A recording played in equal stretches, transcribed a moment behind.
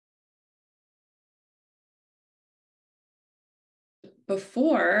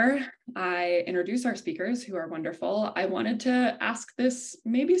Before I introduce our speakers, who are wonderful, I wanted to ask this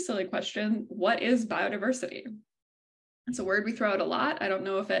maybe silly question: what is biodiversity? It's a word we throw out a lot. I don't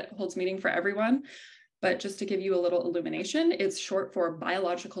know if it holds meaning for everyone, but just to give you a little illumination, it's short for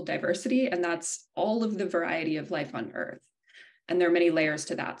biological diversity, and that's all of the variety of life on Earth. And there are many layers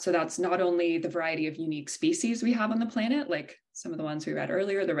to that. So that's not only the variety of unique species we have on the planet, like some of the ones we read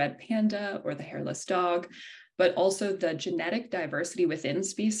earlier, the red panda or the hairless dog, but also the genetic diversity within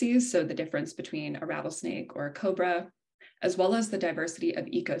species. So the difference between a rattlesnake or a cobra, as well as the diversity of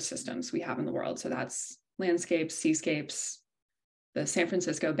ecosystems we have in the world. So that's landscapes, seascapes, the San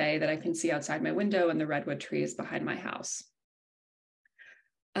Francisco Bay that I can see outside my window, and the redwood trees behind my house.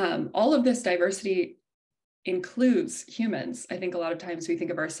 All of this diversity includes humans. I think a lot of times we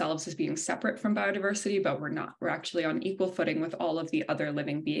think of ourselves as being separate from biodiversity, but we're not. We're actually on equal footing with all of the other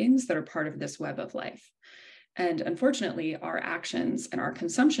living beings that are part of this web of life. And unfortunately, our actions and our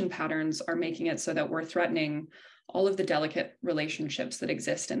consumption patterns are making it so that we're threatening all of the delicate relationships that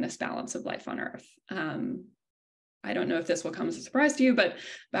exist in this balance of life on Earth. I don't know if this will come as a surprise to you, but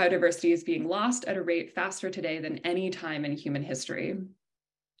biodiversity is being lost at a rate faster today than any time in human history.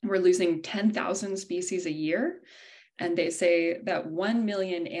 We're losing 10,000 species a year, and they say that 1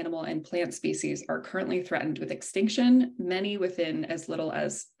 million animal and plant species are currently threatened with extinction, many within as little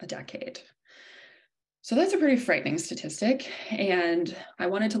as a decade. So that's a pretty frightening statistic, and I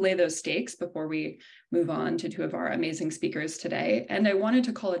wanted to lay those stakes before we move on to two of our amazing speakers today. And I wanted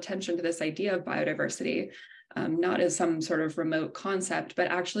to call attention to this idea of biodiversity, not as some sort of remote concept, but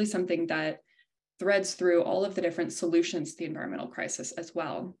actually something that threads through all of the different solutions to the environmental crisis as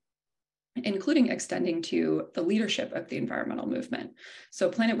well, including extending to the leadership of the environmental movement. So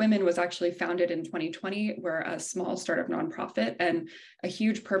Planet Women was actually founded in 2020. We're a small startup nonprofit, and a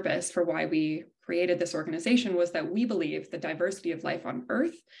huge purpose for why we created this organization was that we believe the diversity of life on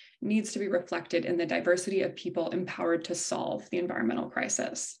Earth needs to be reflected in the diversity of people empowered to solve the environmental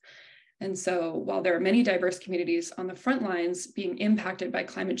crisis. And so while there are many diverse communities on the front lines being impacted by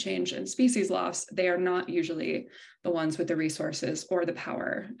climate change and species loss, they are not usually the ones with the resources or the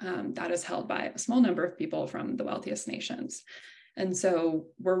power. That is held by a small number of people from the wealthiest nations. And so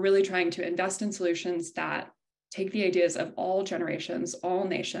we're really trying to invest in solutions that take the ideas of all generations, all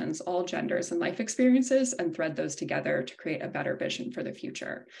nations, all genders and life experiences, and thread those together to create a better vision for the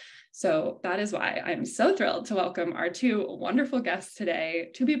future. So that is why I'm so thrilled to welcome our two wonderful guests today,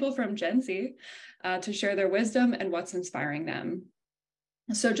 two people from Gen Z, to share their wisdom and what's inspiring them.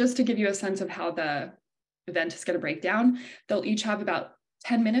 So just to give you a sense of how the event is going to break down, they'll each have about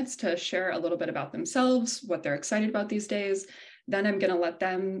 10 minutes to share a little bit about themselves, what they're excited about these days. Then I'm going to let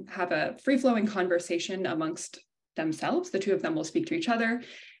them have a free-flowing conversation amongst themselves. The two of them will speak to each other.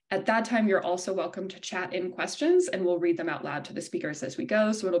 At that time, you're also welcome to chat in questions, and we'll read them out loud to the speakers as we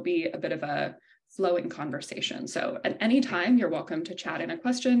go. So it'll be a bit of a flowing conversation. So at any time, you're welcome to chat in a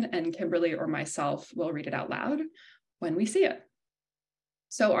question, and Kimberly or myself will read it out loud when we see it.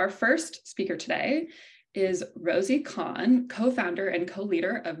 So our first speaker today is Rosie Khan, co-founder and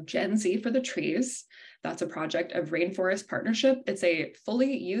co-leader of Gen Z for the Trees. That's a project of Rainforest Partnership. It's a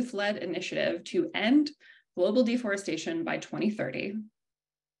fully youth-led initiative to end global deforestation by 2030.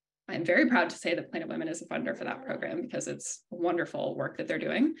 I'm very proud to say that Planet Women is a funder for that program because it's wonderful work that they're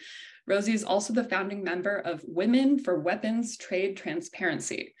doing. Rosie is also the founding member of Women for Weapons Trade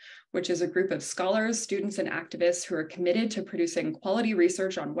Transparency, which is a group of scholars, students, and activists who are committed to producing quality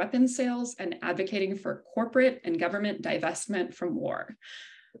research on weapons sales and advocating for corporate and government divestment from war.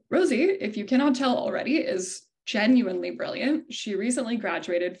 Rosie, if you cannot tell already, is genuinely brilliant. She recently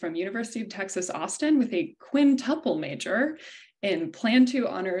graduated from University of Texas, Austin with a quintuple major in Plan 2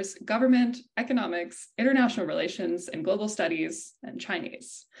 honors, government, economics, international relations, and global studies, and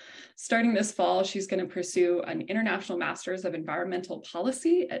Chinese. Starting this fall, she's going to pursue an International Masters of Environmental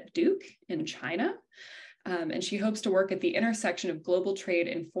Policy at Duke in China. And she hopes to work at the intersection of global trade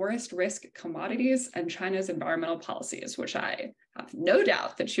in forest risk commodities and China's environmental policies, which I have no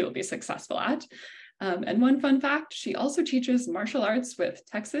doubt that she will be successful at. And one fun fact, she also teaches martial arts with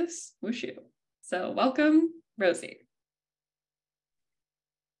Texas Wushu. So welcome, Rosie.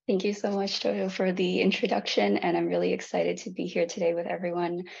 Thank you so much, Jojo, for the introduction, and I'm really excited to be here today with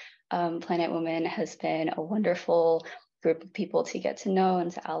everyone. Planet Women has been a wonderful group of people to get to know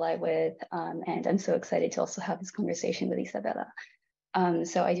and to ally with, and I'm so excited to also have this conversation with Isabella.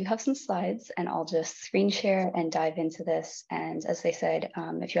 So I do have some slides, and I'll just screen share and dive into this. And as I said,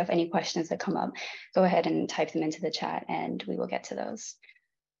 if you have any questions that come up, go ahead and type them into the chat, and we will get to those.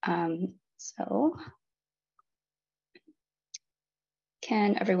 So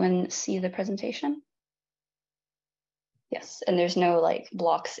can everyone see the presentation? Yes, and there's no like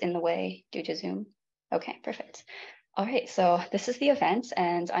blocks in the way due to Zoom. Okay, perfect. All right, so this is the event,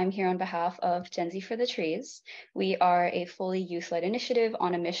 and I'm here on behalf of Gen Z for the Trees. We are a fully youth-led initiative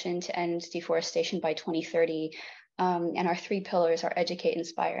on a mission to end deforestation by 2030, and our three pillars are educate,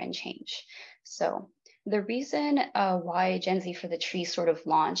 inspire, and change. So the reason why Gen Z for the Trees sort of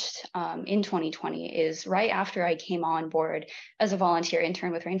launched in 2020 is right after I came on board as a volunteer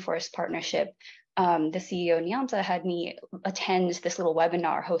intern with Rainforest Partnership. The CEO Nyanta had me attend this little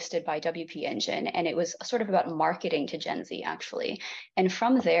webinar hosted by WP Engine, and it was sort of about marketing to Gen Z, actually. And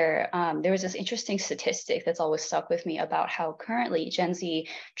from there, there was this interesting statistic that's always stuck with me about how currently Gen Z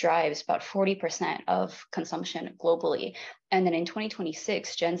drives about 40% of consumption globally. And then in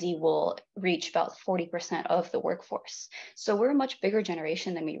 2026, Gen Z will reach about 40% of the workforce. So we're a much bigger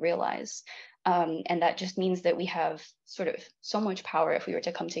generation than we realize. And that just means that we have sort of so much power if we were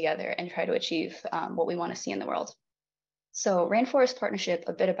to come together and try to achieve what we want to see in the world. So Rainforest Partnership,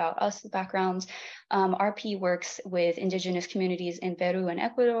 a bit about us, the background. RP works with indigenous communities in Peru and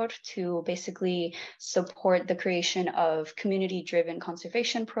Ecuador to basically support the creation of community-driven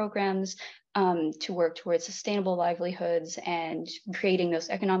conservation programs, to work towards sustainable livelihoods and creating those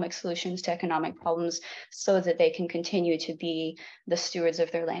economic solutions to economic problems so that they can continue to be the stewards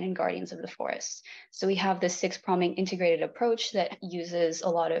of their land and guardians of the forest. So we have this six-pronged integrated approach that uses a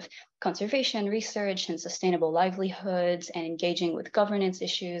lot of conservation research and sustainable livelihoods and engaging with governance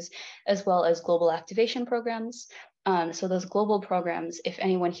issues, as well as global activation programs. So those global programs, if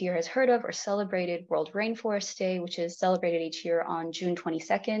anyone here has heard of or celebrated World Rainforest Day, which is celebrated each year on June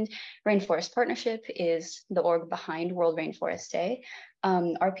 22nd, Rainforest Partnership is the org behind World Rainforest Day.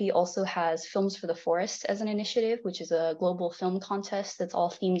 RP also has Films for the Forest as an initiative, which is a global film contest that's all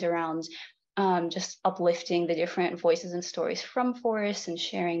themed around just uplifting the different voices and stories from forests and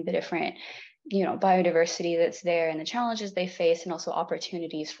sharing the different, biodiversity that's there and the challenges they face and also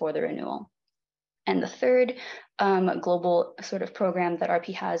opportunities for the renewal. And the third global sort of program that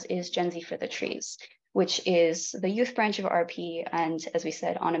RP has is Gen Z for the Trees, which is the youth branch of RP. And as we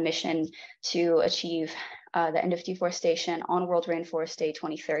said, on a mission to achieve the end of deforestation on World Rainforest Day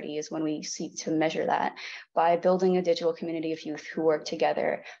 2030 is when we seek to measure that by building a digital community of youth who work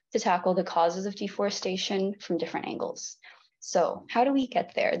together to tackle the causes of deforestation from different angles. So how do we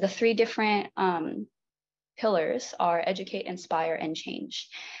get there? The three different pillars are educate, inspire, and change.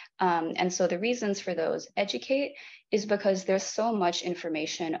 And so the reasons for those: educate is because there's so much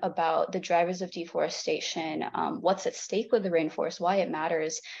information about the drivers of deforestation, what's at stake with the rainforest, why it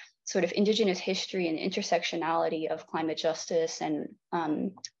matters, sort of indigenous history and intersectionality of climate justice and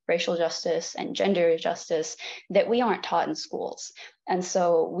racial justice and gender justice that we aren't taught in schools. And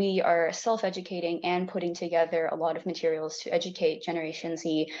so we are self-educating and putting together a lot of materials to educate Generation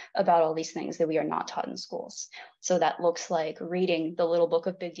Z about all these things that we are not taught in schools. So that looks like reading the Little Book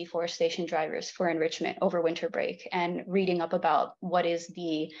of Big Deforestation Drivers for enrichment over winter break and reading up about what is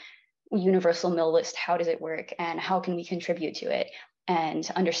the universal mill list, how does it work, and how can we contribute to it, and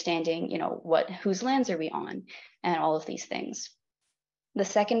understanding, whose lands are we on, and all of these things. The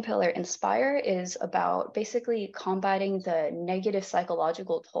second pillar, inspire, is about basically combating the negative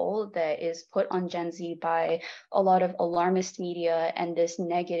psychological toll that is put on Gen Z by a lot of alarmist media and this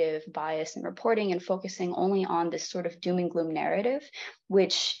negative bias in reporting and focusing only on this sort of doom and gloom narrative,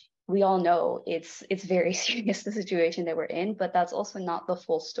 which we all know it's very serious, the situation that we're in, but that's also not the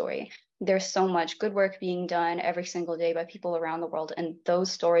full story. There's so much good work being done every single day by people around the world, and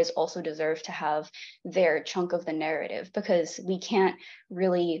those stories also deserve to have their chunk of the narrative, because we can't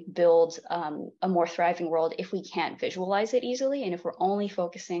really build a more thriving world if we can't visualize it easily. And if we're only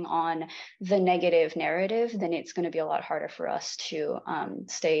focusing on the negative narrative, then it's going to be a lot harder for us to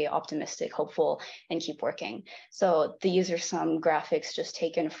stay optimistic, hopeful, and keep working. So these are some graphics just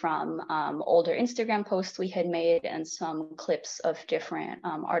taken from older Instagram posts we had made and some clips of different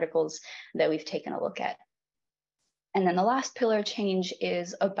articles that we've taken a look at. And then the last pillar, change,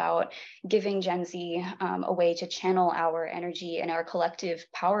 is about giving Gen Z a way to channel our energy and our collective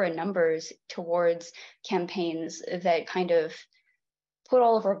power and numbers towards campaigns that kind of put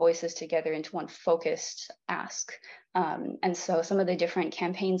all of our voices together into one focused ask. And so some of the different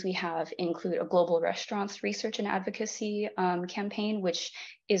campaigns we have include a global restaurants research and advocacy campaign, which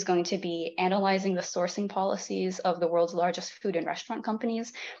is going to be analyzing the sourcing policies of the world's largest food and restaurant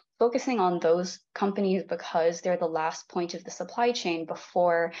companies, focusing on those companies because they're the last point of the supply chain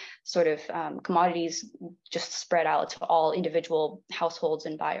before sort of commodities just spread out to all individual households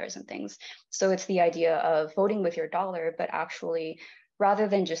and buyers and things. So it's the idea of voting with your dollar, but actually, rather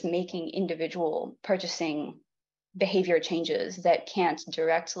than just making individual purchasing behavior changes that can't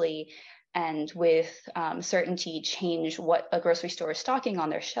directly and with certainty change what a grocery store is stocking on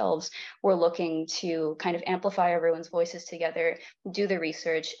their shelves. We're looking to kind of amplify everyone's voices together, do the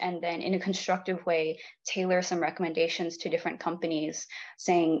research, and then in a constructive way, tailor some recommendations to different companies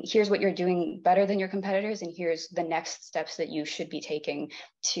saying, here's what you're doing better than your competitors, and here's the next steps that you should be taking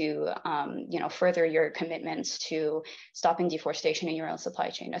to further your commitments to stopping deforestation in your own supply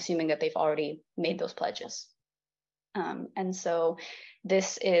chain, assuming that they've already made those pledges. And so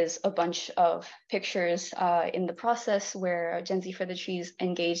this is a bunch of pictures in the process where Gen Z for the Trees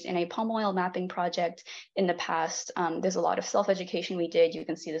engaged in a palm oil mapping project in the past. There's a lot of self-education we did. You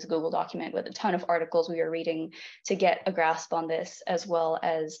can see this Google document with a ton of articles we were reading to get a grasp on this, as well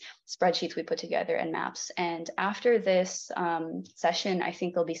as spreadsheets we put together and maps. And after this session, I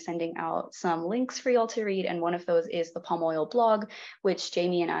think they'll be sending out some links for y'all to read. And one of those is the palm oil blog, which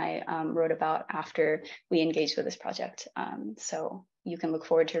Jamie and I wrote about after we engaged with this project. So you can look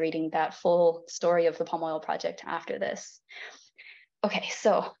forward to reading that full story of the palm oil project after this. Okay,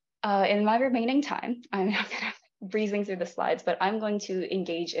 so in my remaining time, I'm not gonna breezing through the slides, but I'm going to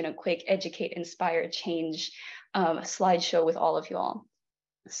engage in a quick educate, inspire, change slideshow with all of you all.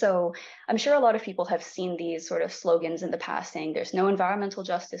 So I'm sure a lot of people have seen these sort of slogans in the past saying there's no environmental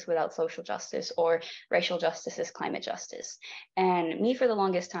justice without social justice, or racial justice is climate justice. And me, for the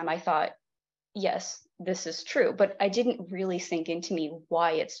longest time, I thought, yes, this is true, but I didn't really sink into me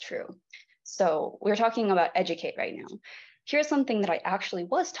why it's true. So we're talking about educate right now. Here's something that I actually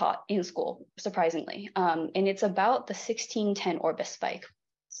was taught in school, surprisingly, and it's about the 1610 Orbis spike.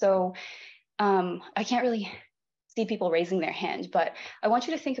 So I can't really see people raising their hand, but I want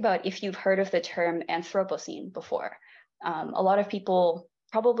you to think about if you've heard of the term Anthropocene before. A lot of people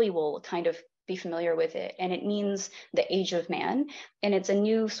probably will kind of be familiar with it, and it means the age of man, and it's a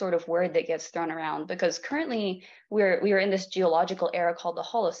new sort of word that gets thrown around because currently we are in this geological era called the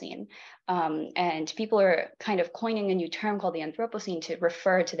Holocene, and people are kind of coining a new term called the Anthropocene to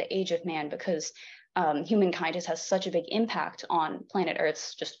refer to the age of man because humankind has such a big impact on planet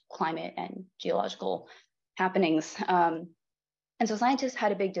Earth's just climate and geological happenings. And so scientists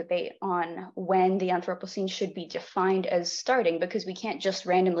had a big debate on when the Anthropocene should be defined as starting, because we can't just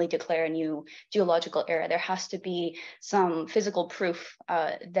randomly declare a new geological era. There has to be some physical proof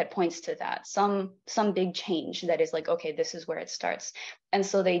that points to that, some big change that is like, okay, this is where it starts. And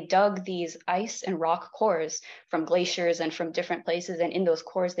so they dug these ice and rock cores from glaciers and from different places. And in those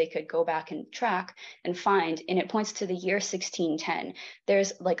cores, they could go back and track and find, and it points to the year 1610.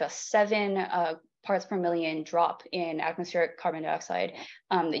 There's like a 7 parts per million drop in atmospheric carbon dioxide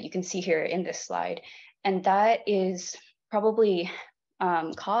that you can see here in this slide. And that is probably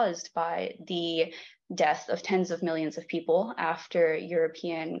caused by the death of tens of millions of people after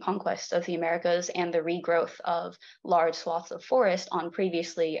European conquest of the Americas and the regrowth of large swaths of forest on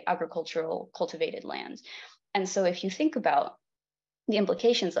previously agricultural cultivated lands. And so if you think about the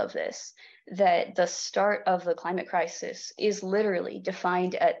implications of this, that the start of the climate crisis is literally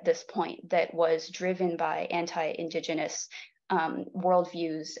defined at this point, that was driven by anti-Indigenous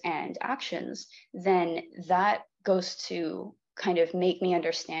worldviews and actions, then that goes to kind of make me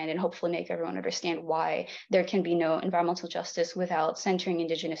understand and hopefully make everyone understand why there can be no environmental justice without centering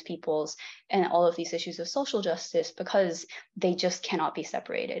Indigenous peoples and all of these issues of social justice, because they just cannot be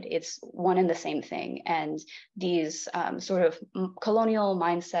separated. It's one and the same thing. And these sort of colonial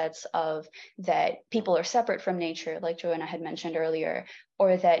mindsets of that people are separate from nature, like Joanna had mentioned earlier,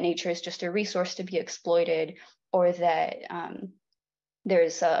 or that nature is just a resource to be exploited, or that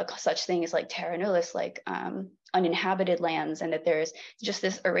there's such thing as like terra nullius, like uninhabited lands, and that there's just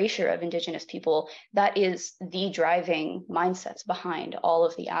this erasure of Indigenous people. That is the driving mindsets behind all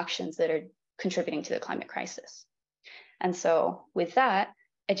of the actions that are contributing to the climate crisis. And so with that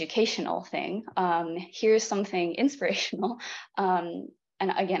educational thing, here's something inspirational. And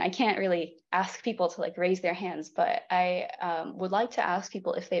again, I can't really ask people to like raise their hands, but I would like to ask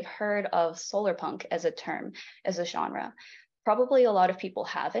people if they've heard of solar punk as a term, as a genre. Probably a lot of people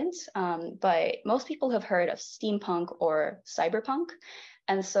haven't, but most people have heard of steampunk or cyberpunk.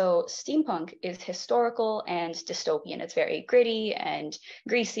 And so steampunk is historical and dystopian. It's very gritty and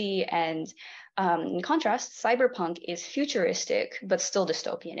greasy. And in contrast, cyberpunk is futuristic, but still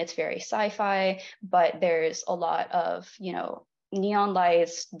dystopian. It's very sci-fi, but there's a lot of, neon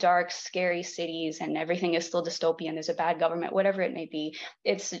lights, dark, scary cities, and everything is still dystopian. There's a bad government, whatever it may be.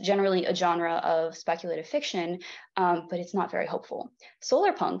 It's generally a genre of speculative fiction, but it's not very hopeful.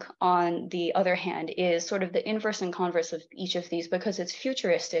 Solar punk, on the other hand, is sort of the inverse and converse of each of these because it's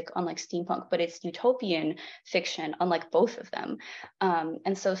futuristic, unlike steampunk, but it's utopian fiction, unlike both of them.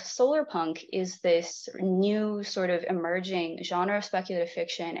 And so solar punk is this new sort of emerging genre of speculative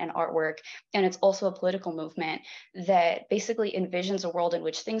fiction and artwork, and it's also a political movement that basically envisions a world in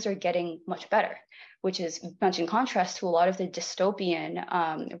which things are getting much better, which is much in contrast to a lot of the dystopian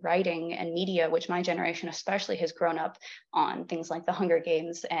writing and media, which my generation especially has grown up on, things like the Hunger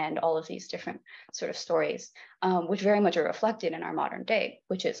Games and all of these different sort of stories, which very much are reflected in our modern day,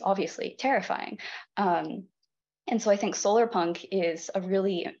 which is obviously terrifying. And so I think solar punk is a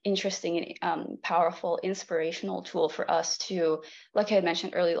really interesting and powerful inspirational tool for us to, like I had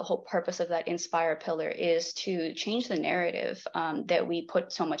mentioned earlier, the whole purpose of that inspire pillar is to change the narrative that we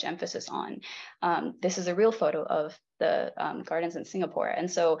put so much emphasis on. This is a real photo of the gardens in Singapore. And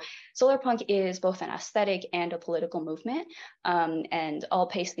so solar punk is both an aesthetic and a political movement. And I'll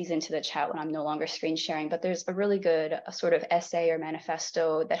paste these into the chat when I'm no longer screen sharing, but there's a really good sort of essay or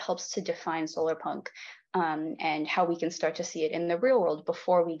manifesto that helps to define solar punk and how we can start to see it in the real world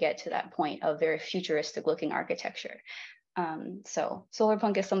before we get to that point of very futuristic looking architecture. So solar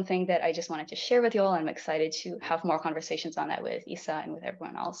punk is something that I just wanted to share with you all. I'm excited to have more conversations on that with Isa and with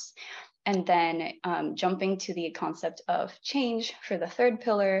everyone else. And then jumping to the concept of change for the third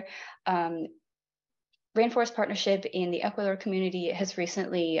pillar, Rainforest Partnership in the Ecuador community has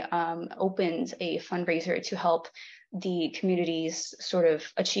recently opened a fundraiser to help the communities sort of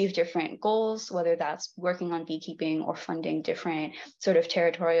achieve different goals, whether that's working on beekeeping or funding different sort of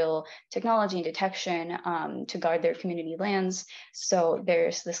territorial technology and detection to guard their community lands. So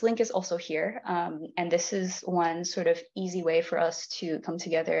this link is also here. And this is one sort of easy way for us to come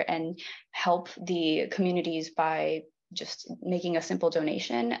together and help the communities by just making a simple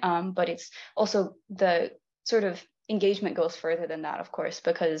donation. But it's also the sort of engagement goes further than that, of course,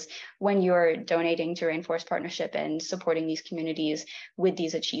 because when you're donating to Rainforest Partnership and supporting these communities with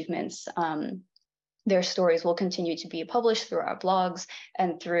these achievements, their stories will continue to be published through our blogs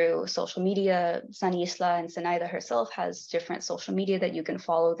and through social media. Sanisla and Zenaida herself has different social media that you can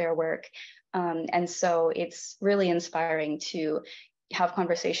follow their work. And so it's really inspiring to have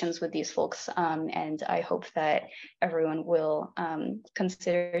conversations with these folks, and I hope that everyone will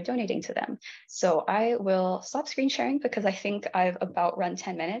consider donating to them. So I will stop screen sharing because I think I've about run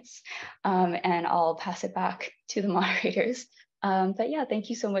 10 minutes, and I'll pass it back to the moderators. But yeah, thank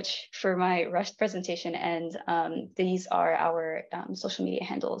you so much for my rushed presentation, and these are our social media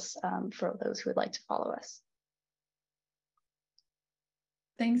handles for those who would like to follow us.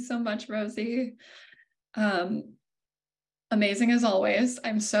 Thanks so much, Rosie. Amazing as always.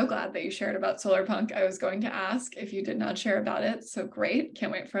 I'm so glad that you shared about solar punk. I was going to ask if you did not share about it. So great.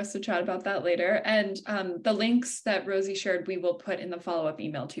 Can't wait for us to chat about that later. And the links that Rosie shared, we will put in the follow-up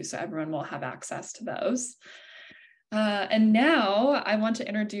email too, so everyone will have access to those. And now I want to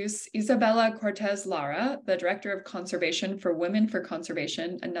introduce Isabella Cortes Lara, the Director of Conservation for Women for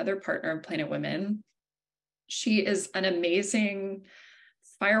Conservation, another partner of Planet Women. She is an amazing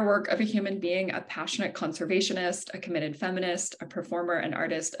firework of a human being, a passionate conservationist, a committed feminist, a performer and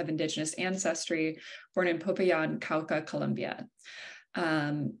artist of Indigenous ancestry, born in Popayan, Cauca, Colombia.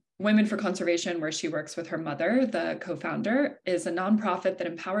 Women for Conservation, where she works with her mother, the co-founder, is a nonprofit that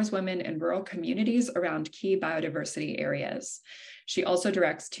empowers women in rural communities around key biodiversity areas. She also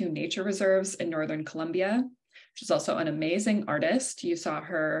directs 2 nature reserves in Northern Colombia. She's also an amazing artist. You saw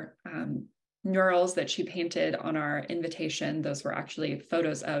her murals that she painted on our invitation. Those were actually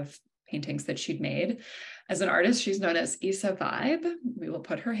photos of paintings that she'd made. As an artist, she's known as Isa Vibe. We will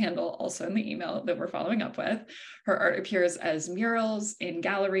put her handle also in the email that we're following up with. Her art appears as murals in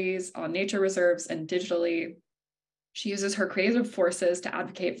galleries, on nature reserves, and digitally. She uses her creative forces to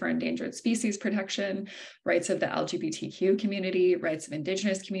advocate for endangered species protection, rights of the LGBTQ community, rights of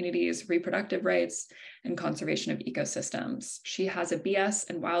Indigenous communities, reproductive rights, and conservation of ecosystems. She has a BS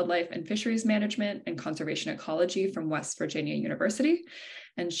in Wildlife and Fisheries Management and Conservation Ecology from West Virginia University,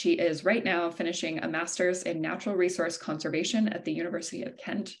 and she is right now finishing a master's in Natural Resource Conservation at the University of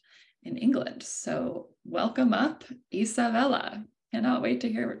Kent in England. So welcome up, Isabella. Cannot wait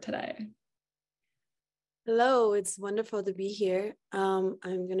to hear it today. Hello, it's wonderful to be here. I'm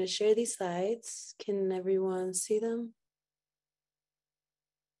going to share these slides. Can everyone see them?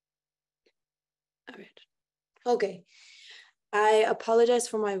 All right. Okay. I apologize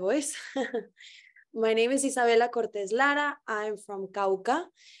for my voice. My name is Isabella Cortes Lara. I'm from Cauca,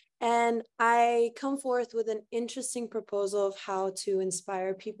 And I come forth with an interesting proposal of how to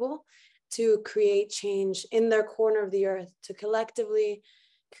inspire people to create change in their corner of the earth, to collectively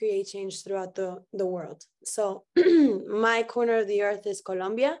create change throughout the world. So my corner of the earth is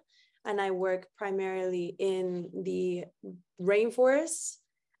Colombia, and I work primarily in the rainforests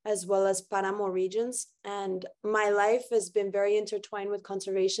as well as Paramo regions. And my life has been very intertwined with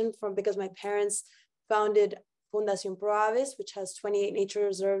conservation because my parents founded Fundación Pro Aves, which has 28 nature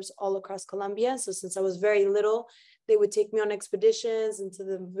reserves all across Colombia. So since I was very little, they would take me on expeditions into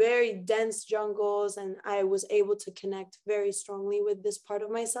the very dense jungles, and I was able to connect very strongly with this part of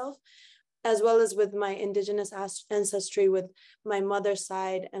myself, as well as with my indigenous ancestry, with my mother's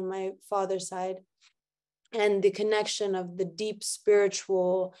side and my father's side, and the connection of the deep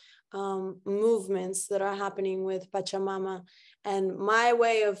spiritual movements that are happening with Pachamama. And my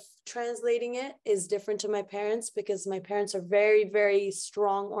way of translating it is different to my parents, because my parents are very, very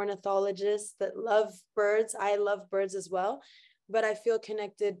strong ornithologists that love birds. I love birds as well, but I feel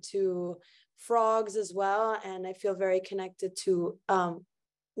connected to frogs as well. And I feel very connected to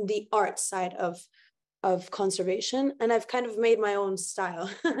the art side of conservation. And I've kind of made my own style.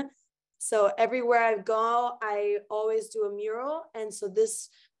 So everywhere I go, I always do a mural. And so this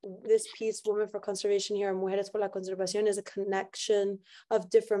piece, Women for Conservation here, Mujeres por la Conservación, is a connection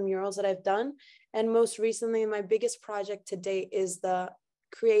of different murals that I've done. And most recently, my biggest project to date is the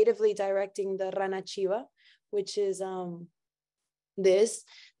creatively directing the Rana Chiva, which is this.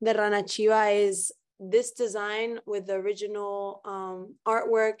 The Rana Chiva is this design with the original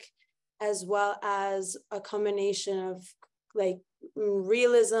artwork, as well as a combination of like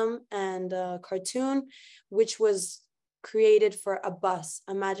realism and cartoon, which was created for a bus,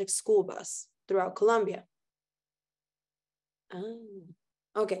 a magic school bus throughout Colombia.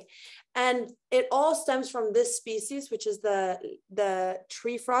 Okay. And it all stems from this species, which is the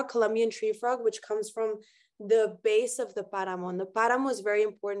tree frog, Colombian tree frog, which comes from the base of the Paramo. And the Paramo is very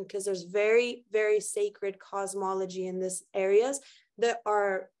important because there's very, very sacred cosmology in these areas that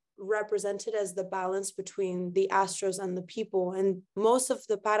are represented as the balance between the astros and the people. And most of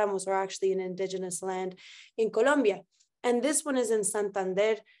the Paramos are actually in indigenous land in Colombia. And this one is in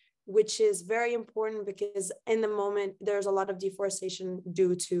Santander, which is very important because in the moment there's a lot of deforestation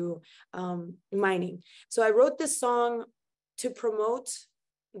due to mining. So I wrote this song to promote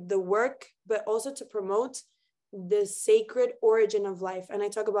the work, but also to promote the sacred origin of life. And I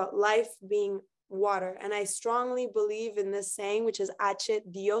talk about life being water. And I strongly believe in this saying, which is H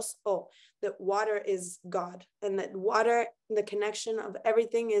Dios O, that water is God, and that water, the connection of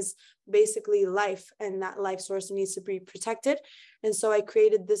everything, is basically life, and that life source needs to be protected. And so I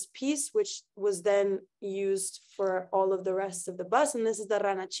created this piece, which was then used for all of the rest of the bus. And this is the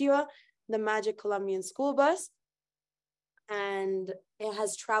Rana Chiva, the magic Colombian school bus. And it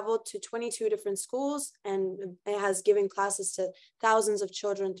has traveled to 22 different schools, and it has given classes to thousands of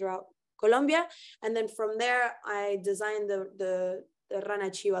children throughout Colombia. And then from there, I designed the Rana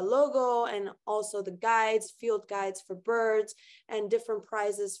Chiva logo, and also the guides, field guides for birds, and different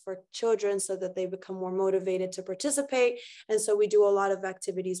prizes for children so that they become more motivated to participate. And so we do a lot of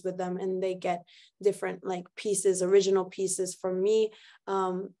activities with them, and they get different like pieces, original pieces from me.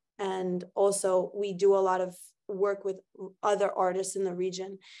 And also we do a lot of work with other artists in the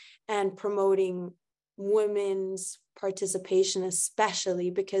region and promoting women's participation, especially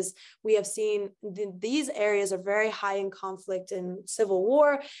because we have seen these areas are very high in conflict and civil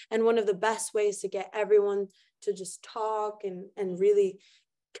war. And one of the best ways to get everyone to just talk and really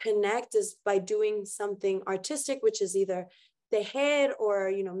connect is by doing something artistic, which is either tejer or,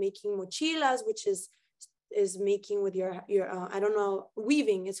 you know, making mochilas, which is making with your I don't know,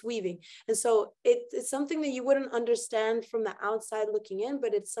 weaving. It's weaving. And so it's something that you wouldn't understand from the outside looking in,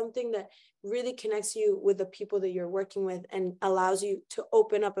 but it's something that really connects you with the people that you're working with and allows you to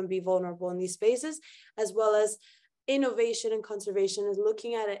open up and be vulnerable in these spaces, as well as innovation and conservation is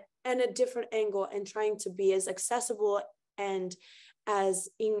looking at it in a different angle and trying to be as accessible and as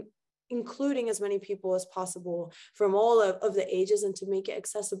including as many people as possible from all of the ages, and to make it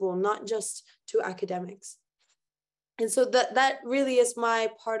accessible, not just to academics. And so that really is my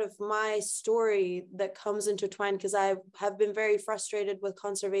part of my story that comes intertwined, because I have been very frustrated with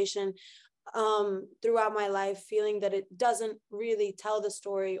conservation throughout my life, feeling that it doesn't really tell the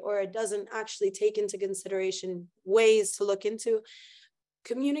story, or it doesn't actually take into consideration ways to look into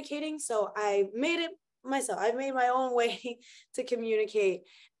communicating. So I made it myself. I made my own way to communicate.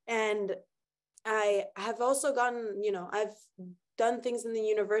 And I have also gotten, you know, I've done things in the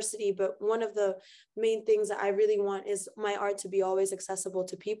university, but one of the main things that I really want is my art to be always accessible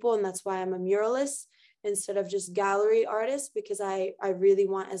to people. And that's why I'm a muralist. instead of just gallery artists, because I really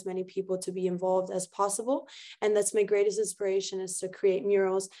want as many people to be involved as possible. And that's my greatest inspiration, is to create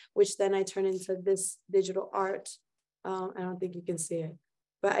murals, which then I turn into this digital art. I don't think you can see it,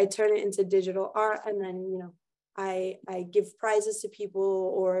 but I turn it into digital art, and then, you know, I give prizes to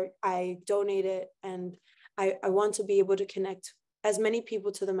people, or I donate it. And I want to be able to connect as many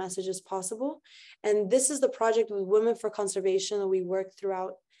people to the message as possible. And this is the project with Women for Conservation that we work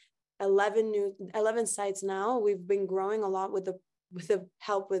throughout 11 sites now. We've been growing a lot with the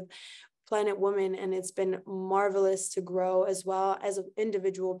help with Planet Women, and it's been marvelous to grow as well as an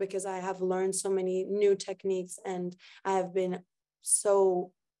individual, because I have learned so many new techniques, and I have been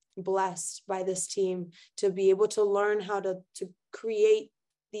so blessed by this team to be able to learn how to create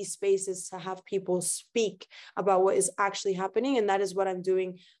these spaces, to have people speak about what is actually happening. And that is what I'm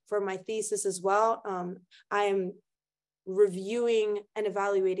doing for my thesis as well. I am reviewing and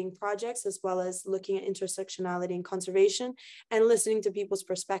evaluating projects, as well as looking at intersectionality and conservation, and listening to people's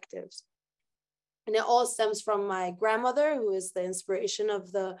perspectives. And it all stems from my grandmother, who is the inspiration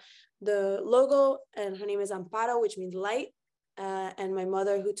of the logo, and her name is Amparo, which means light. And my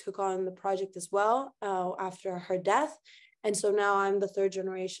mother, who took on the project as well after her death. And so now I'm the third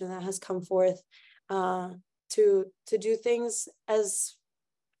generation that has come forth to do things as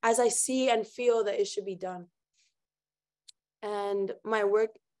I see and feel that it should be done. And my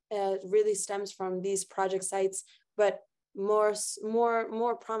work really stems from these project sites, but more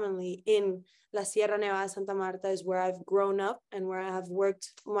prominently in La Sierra Nevada Santa Marta is where I've grown up and where I have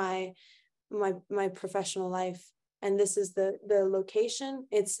worked my professional life. And this is the location.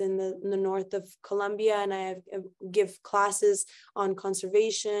 It's in the north of Colombia, and I give classes on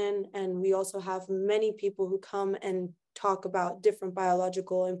conservation. And we also have many people who come and talk about different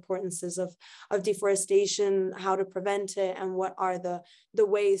biological importances of deforestation, how to prevent it, and what are the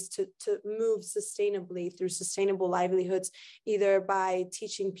ways to move sustainably through sustainable livelihoods, either by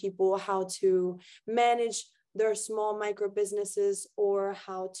teaching people how to manage their small micro businesses, or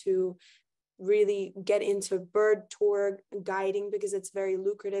how to really get into bird tour guiding, because it's very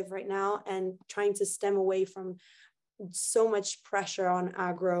lucrative right now, and trying to stem away from so much pressure on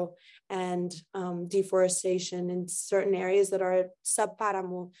agro and deforestation in certain areas that are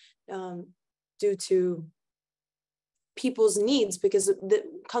subparamo due to people's needs, because the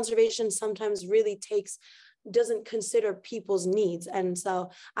conservation sometimes really doesn't consider people's needs. And so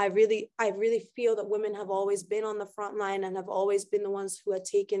I really feel that women have always been on the front line, and have always been the ones who have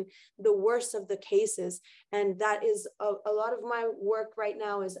taken the worst of the cases. And that is a lot of my work right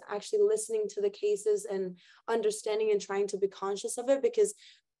now, is actually listening to the cases and understanding and trying to be conscious of it, because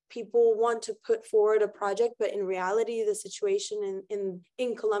people want to put forward a project, but in reality, the situation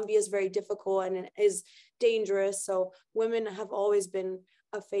in Colombia is very difficult, and it is dangerous. So women have always been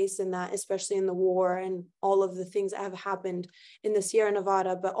a face in that, especially in the war and all of the things that have happened in the Sierra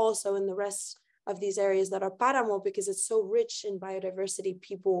Nevada, but also in the rest of these areas that are páramo, because it's so rich in biodiversity,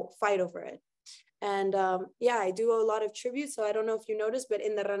 people fight over it. And yeah, I do a lot of tributes. So I don't know if you noticed, but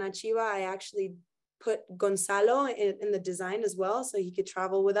in the Ranachiva, I actually put Gonzalo in the design as well, so he could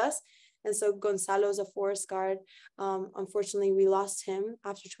travel with us. And so Gonzalo is a forest guard. Unfortunately, we lost him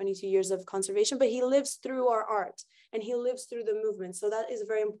after 22 years of conservation, but he lives through our art, and he lives through the movement. So that is a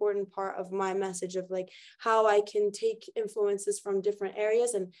very important part of my message of like how I can take influences from different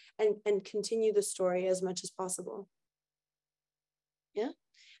areas and continue the story as much as possible. Yeah.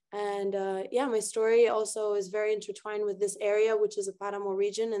 And yeah, my story also is very intertwined with this area, which is a Páramo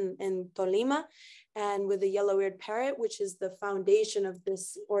region in Tolima, and with the yellow-eared parrot, which is the foundation of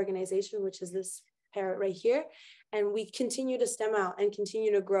this organization, which is this parrot right here. And we continue to stem out and continue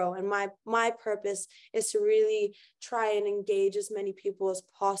to grow. And my purpose is to really try and engage as many people as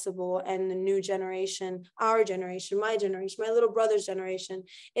possible, and the new generation, our generation, my little brother's generation,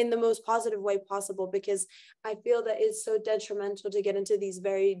 in the most positive way possible, because I feel that it's so detrimental to get into these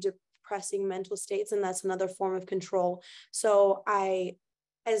very depressing mental states, and that's another form of control. So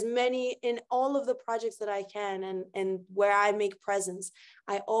as many in all of the projects that I can, and where I make presence,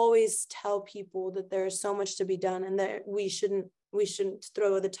 I always tell people that there is so much to be done, and that we shouldn't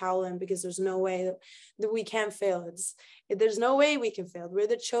throw the towel in, because there's no way that we can't fail. There's no way we can fail. We're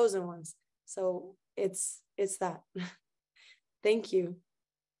the chosen ones. So it's that. Thank you.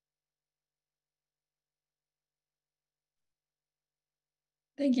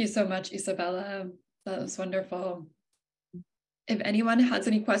 Thank you so much, Isabella. That was wonderful. If anyone has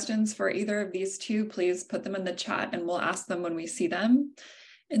any questions for either of these two, please put them in the chat, and we'll ask them when we see them.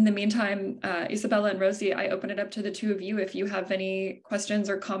 In the meantime, Isabella and Rosie, I open it up to the two of you if you have any questions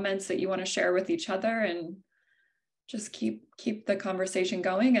or comments that you want to share with each other, and just keep the conversation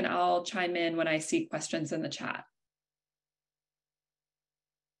going, and I'll chime in when I see questions in the chat.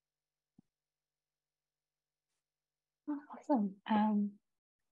 Awesome.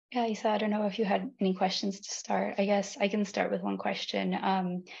 Yeah, Isa, I don't know if you had any questions to start. I guess I can start with one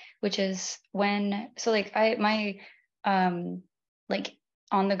question, which is my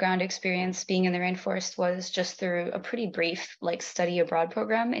on the ground experience being in the rainforest was just through a pretty brief study abroad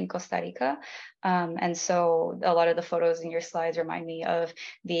program in Costa Rica. And so a lot of the photos in your slides remind me of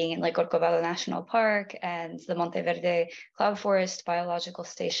being in Corcovado National Park and the Monteverde Cloud Forest Biological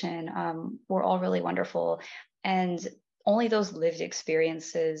Station were all really wonderful. And only those lived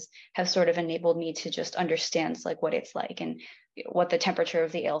experiences have sort of enabled me to just understand what it's like and what the temperature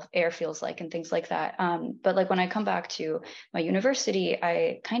of the air feels like and things like that. But when I come back to my university,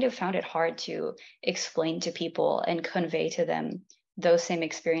 I kind of found it hard to explain to people and convey to them those same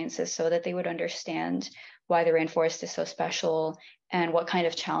experiences so that they would understand why the rainforest is so special and what kind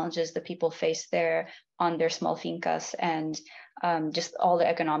of challenges the people face there on their small fincas and just all the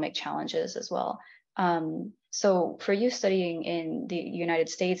economic challenges as well. So for you studying in the United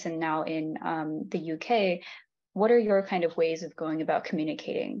States and now in the UK, what are your kind of ways of going about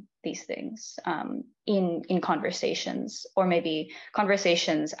communicating these things in conversations, or maybe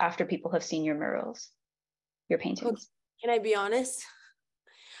conversations after people have seen your murals, your paintings? Can I be honest?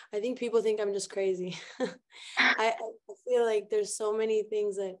 I think people think I'm just crazy. I feel like there's so many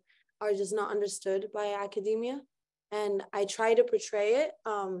things that are just not understood by academia. And I try to portray it.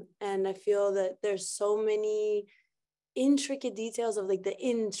 And I feel that there's so many intricate details of the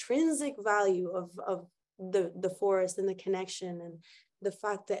intrinsic value of the forest and the connection and the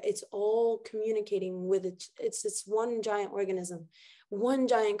fact that it's all communicating with it. It's one giant organism, one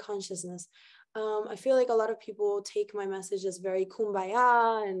giant consciousness. I feel like a lot of people take my message as very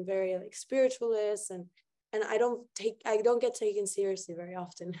kumbaya and very spiritualist, and I don't get taken seriously very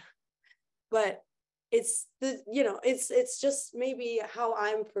often. But it's it's just maybe how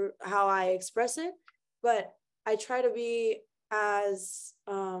I express it, but I try to be as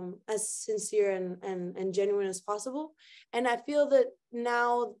sincere and genuine as possible. And I feel that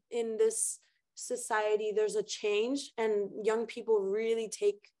now in this society there's a change and young people really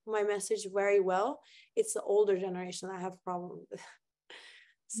take my message very well. It's the older generation that I have problems with.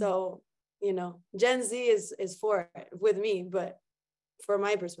 So Gen Z is for it with me, but for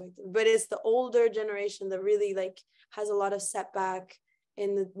my perspective, but it's the older generation that really has a lot of setback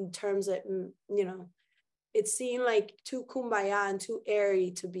in terms that it's seen too kumbaya and too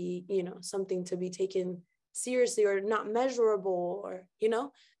airy to be something to be taken seriously or not measurable, or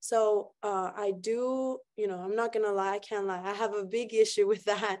so I do, I'm not gonna lie, I can't lie, I have a big issue with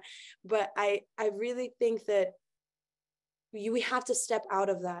that, but I really think that we have to step out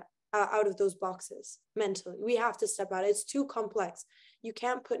of that, out of those boxes mentally. We have to step out. It's too complex. You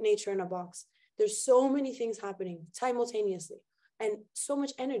can't put nature in a box. There's so many things happening simultaneously and so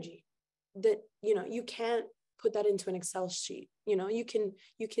much energy that you can't put that into an Excel sheet. You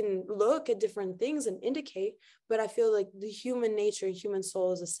can look at different things and indicate, but I feel like the human nature, human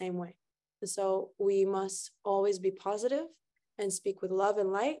soul is the same way. And so we must always be positive and speak with love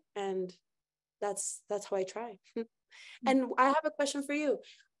and light, and that's how I try. And I have a question for you.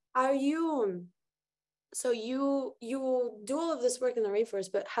 So you do all of this work in the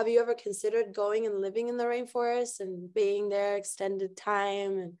rainforest, but have you ever considered going and living in the rainforest and being there extended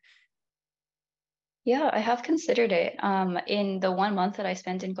time? And yeah, I have considered it. In the 1 month that I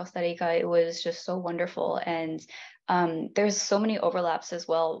spent in Costa Rica, it was just so wonderful. And there's so many overlaps as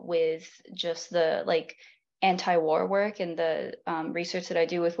well with just the anti-war work and the research that I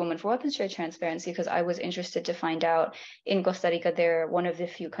do with Women for Weapons Trade Transparency, because I was interested to find out, in Costa Rica, they're one of the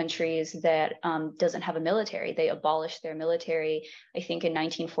few countries that doesn't have a military. They abolished their military, I think, in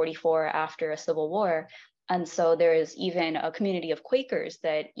 1944 after a civil war. And so there is even a community of Quakers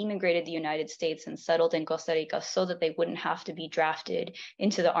that immigrated to the United States and settled in Costa Rica so that they wouldn't have to be drafted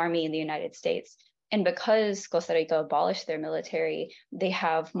into the army in the United States. And because Costa Rica abolished their military, they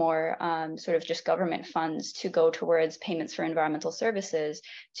have more sort of just government funds to go towards payments for environmental services,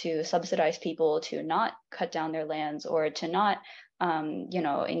 to subsidize people to not cut down their lands or to not,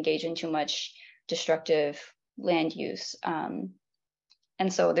 engage in too much destructive land use.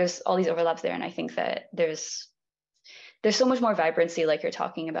 And so there's all these overlaps there. And I think that there's so much more vibrancy, like you're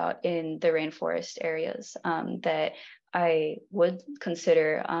talking about, in the rainforest areas that I would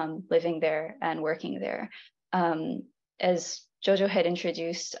consider living there and working there. As Jojo had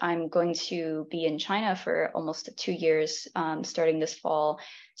introduced, I'm going to be in China for almost 2 years, starting this fall,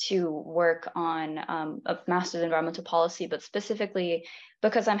 to work on a master's in environmental policy, but specifically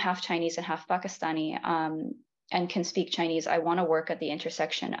because I'm half Chinese and half Pakistani, and can speak Chinese, I want to work at the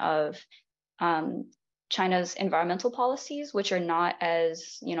intersection of China's environmental policies, which are not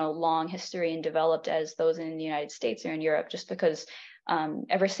as, you know, long history and developed as those in the United States or in Europe, just because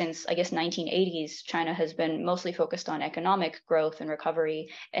ever since, I guess, 1980s, China has been mostly focused on economic growth and recovery.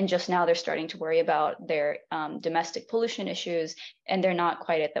 And just now they're starting to worry about their domestic pollution issues. And they're not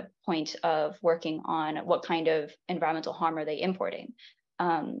quite at the point of working on what kind of environmental harm are they importing.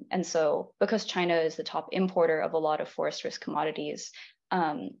 And so because China is the top importer of a lot of forest risk commodities,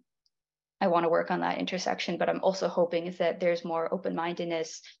 I want to work on that intersection, but I'm also hoping that there's more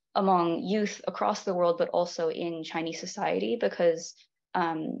open-mindedness among youth across the world, but also in Chinese society, because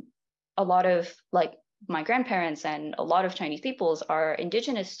a lot of, like, my grandparents and a lot of Chinese peoples are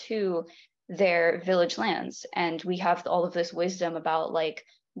indigenous to their village lands. And we have all of this wisdom about, like,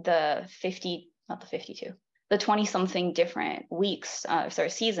 the 20-something different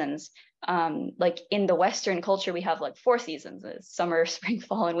seasons. Like in the Western culture, we have like 4 seasons: summer, spring,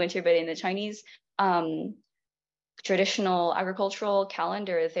 fall, and winter. But in the Chinese traditional agricultural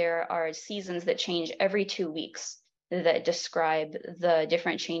calendar, there are seasons that change every 2 weeks that describe the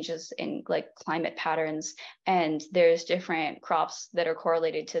different changes in, like, climate patterns. And there's different crops that are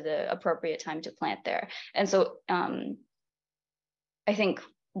correlated to the appropriate time to plant there. And so I think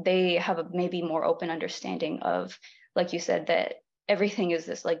they have a maybe more open understanding of, like you said, that everything is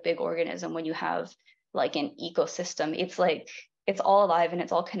this, like, big organism. When you have, like, an ecosystem, it's like it's all alive and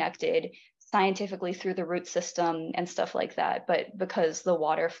it's all connected scientifically through the root system and stuff like that. But because the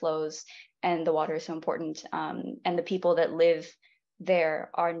water flows and the water is so important, and the people that live there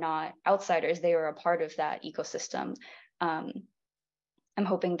are not outsiders, they are a part of that ecosystem. I'm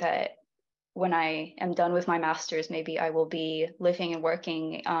hoping that when I am done with my master's, maybe I will be living and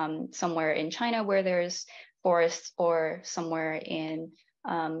working somewhere in China where there's forests, or somewhere in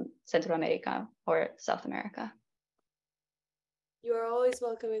Central America or South America. You are always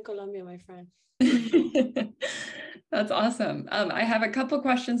welcome in Colombia, my friend. That's awesome. I have a couple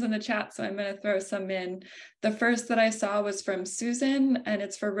questions in the chat, so I'm going to throw some in. The first that I saw was from Susan, and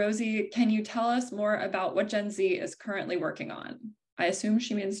it's for Rosie. Can you tell us more about what Gen Z is currently working on? I assume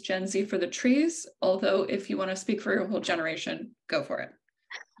she means Gen Z for the trees, although if you want to speak for your whole generation, go for it.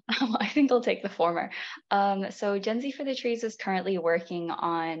 I think I'll take the former. So Gen Z for the Trees is currently working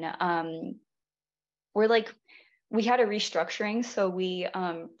on, we had a restructuring. So we,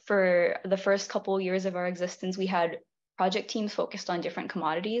 for the first couple of years of our existence, we had project teams focused on different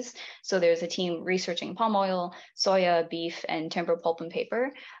commodities. So there's a team researching palm oil, soya, beef, and timber, pulp, and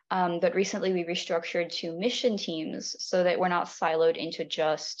paper. But recently we restructured to mission teams so that we're not siloed into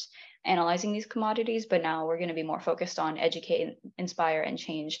just analyzing these commodities, but now we're going to be more focused on educate, inspire, and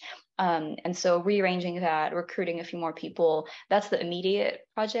change. And so rearranging that, recruiting a few more people, that's the immediate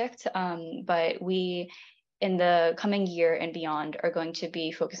project. But we, in the coming year and beyond, are going to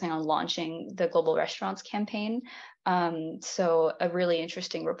be focusing on launching the Global Restaurants campaign. So a really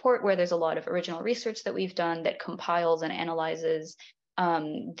interesting report where there's a lot of original research that we've done that compiles and analyzes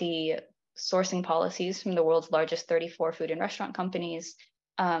the sourcing policies from the world's largest 34 food and restaurant companies,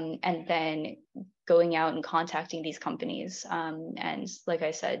 and then going out and contacting these companies. And like I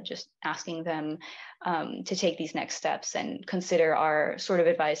said, just asking them to take these next steps and consider our sort of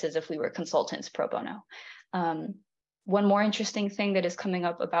advice as if we were consultants pro bono. One more interesting thing that is coming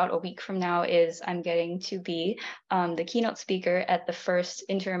up about a week from now is I'm getting to be the keynote speaker at the first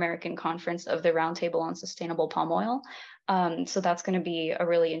Inter-American Conference of the Roundtable on Sustainable Palm Oil. So that's going to be a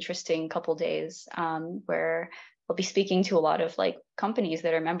really interesting couple days where I'll be speaking to a lot of, like, companies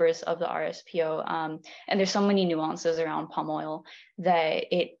that are members of the RSPO. And there's so many nuances around palm oil that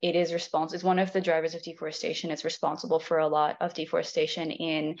it's one of the drivers of deforestation. It's responsible for a lot of deforestation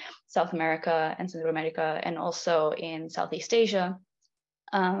in South America and Central America, and also in Southeast Asia.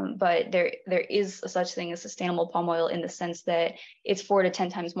 But there is a such thing as sustainable palm oil in the sense that it's 4 to 10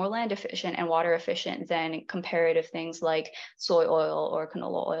 times more land efficient and water efficient than comparative things like soy oil or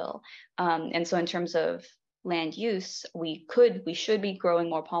canola oil. And so in terms of land use, we should be growing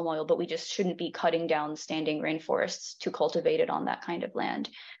more palm oil, but we just shouldn't be cutting down standing rainforests to cultivate it on that kind of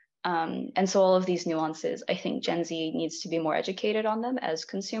land. And so all of these nuances, I think Gen Z needs to be more educated on them as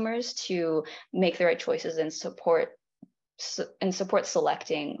consumers to make the right choices and support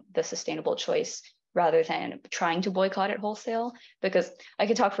selecting the sustainable choice rather than trying to boycott it wholesale. Because I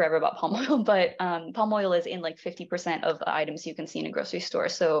could talk forever about palm oil, but palm oil is in like 50% of the items you can see in a grocery store.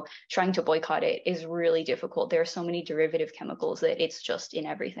 So trying to boycott it is really difficult. There are so many derivative chemicals that it's just in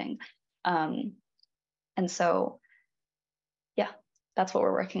everything. And so, yeah, that's what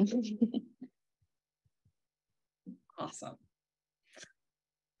we're working on. Awesome.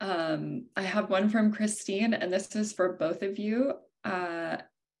 I have one from Christine, and this is for both of you.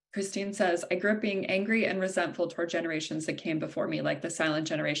 Christine says, I grew up being angry and resentful toward generations that came before me, like the silent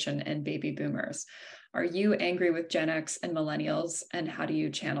generation and baby boomers. Are you angry with Gen X and millennials, and how do you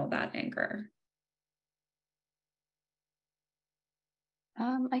channel that anger?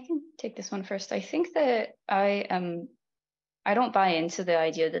 I can take this one first. I think that I don't buy into the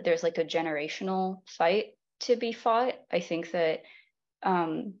idea that there's like a generational fight to be fought. I think that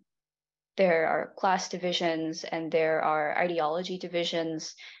there are class divisions and there are ideology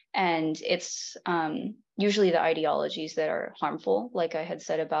divisions, and it's usually the ideologies that are harmful, like I had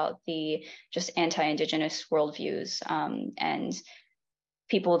said about the just anti-Indigenous worldviews, and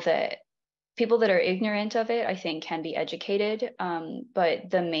people that are ignorant of it, I think, can be educated, but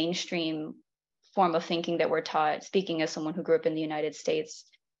the mainstream form of thinking that we're taught, speaking as someone who grew up in the United States,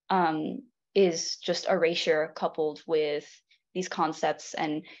 is just erasure coupled with these concepts.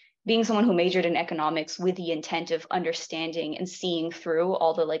 And being someone who majored in economics with the intent of understanding and seeing through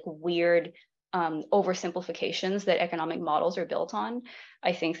all the like weird oversimplifications that economic models are built on,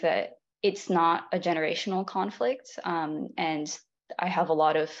 I think that it's not a generational conflict. And I have a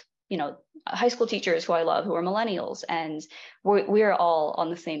lot of, high school teachers who I love who are millennials, and we're all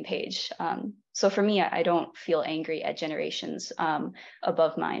on the same page. So for me, I don't feel angry at generations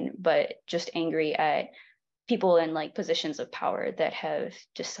above mine, but just angry at people in like positions of power that have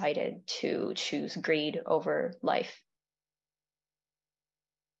decided to choose greed over life.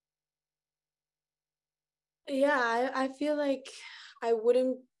 Yeah, I feel like I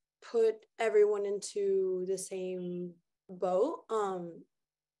wouldn't put everyone into the same boat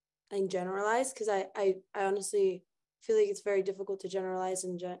and generalize, because I honestly feel like it's very difficult to generalize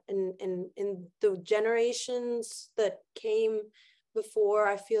in the generations that came before.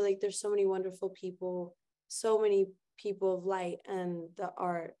 I feel like there's so many wonderful people, so many people of light, and that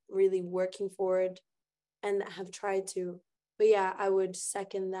are really working forward and that have tried to. But yeah, I would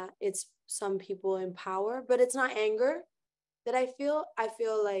second that it's some people in power, but it's not anger that I feel. I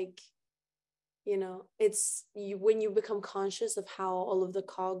feel like, it's you, when you become conscious of how all of the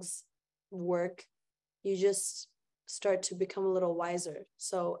cogs work, you just start to become a little wiser.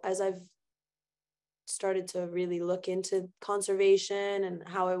 So as I've started to really look into conservation and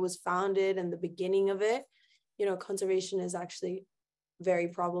how it was founded and the beginning of it, conservation is actually very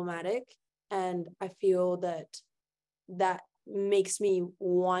problematic. And I feel that makes me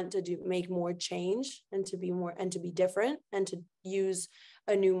want to make more change and to be different and to use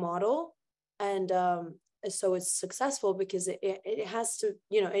a new model. And so it's successful because it has to,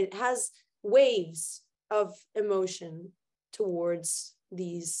 it has waves of emotion towards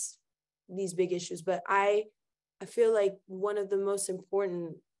these big issues. But I feel like one of the most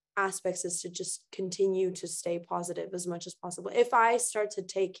important aspects is to just continue to stay positive as much as possible. If I start to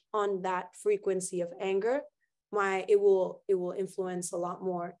take on that frequency of anger, it will influence a lot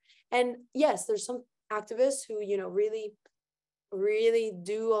more. And yes, there's some activists who, really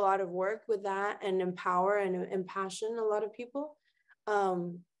do a lot of work with that and empower and impassion a lot of people.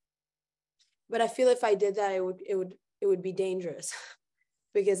 But I feel if I did that, it would be dangerous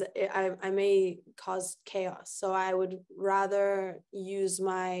because I may cause chaos. So I would rather use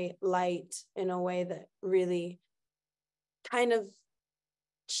my light in a way that really kind of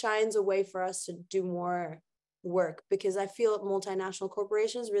shines a way for us to do more work, because I feel multinational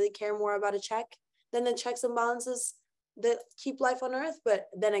corporations really care more about a check than the checks and balances that keep life on earth. But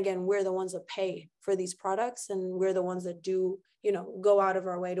then again, we're the ones that pay for these products, and we're the ones that do, go out of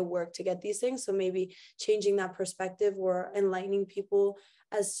our way to work to get these things. So maybe changing that perspective or enlightening people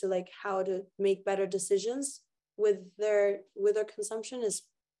as to like how to make better decisions with their consumption is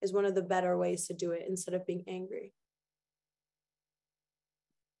one of the better ways to do it, instead of being angry.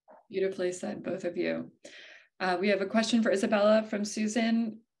 Beautifully said, both of you. We have a question for Isabella from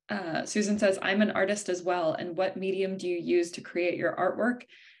Susan. Susan says, I'm an artist as well. And what medium do you use to create your artwork?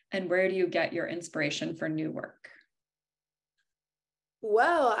 And where do you get your inspiration for new work?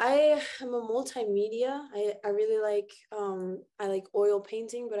 Well, I am a multimedia. I really like, I like oil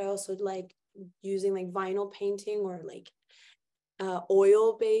painting, but I also like using like vinyl painting or like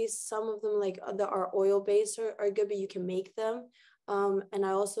oil based. Some of them like are oil based are good, but you can make them. And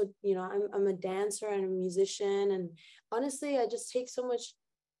I also, I'm a dancer and a musician. And honestly, I just take so much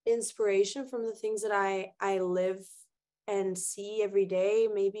inspiration from the things that I live and see every day,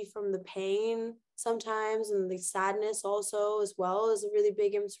 maybe from the pain sometimes, and the sadness also as well is a really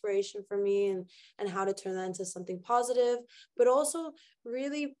big inspiration for me, and how to turn that into something positive. But also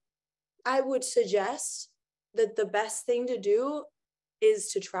really, I would suggest that the best thing to do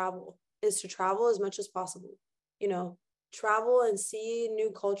is to travel as much as possible. travel and see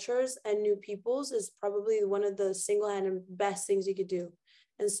new cultures and new peoples is probably one of the single-handed best things you could do.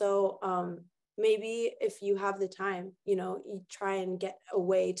 And so maybe if you have the time, you know, you try and get a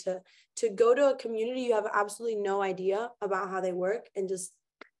way to go to a community you have absolutely no idea about how they work and just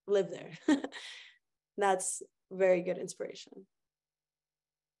live there. That's very good inspiration.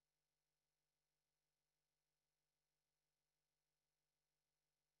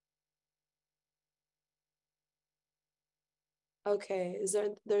 Okay,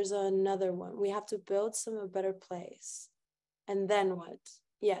 there's another one. We have to build a better place. And then what?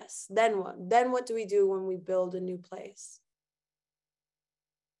 Yes, then what? Then what do we do when we build a new place?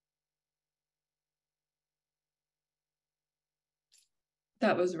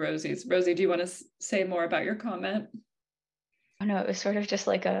 That was Rosie's. Rosie, do you want to say more about your comment? Oh, no, it was sort of just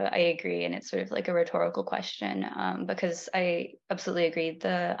like I agree, and it's sort of like a rhetorical question, because I absolutely agree.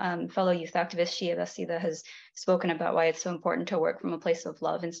 The fellow youth activist Isabella has spoken about why it's so important to work from a place of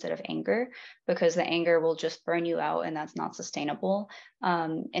love instead of anger, because the anger will just burn you out, and that's not sustainable.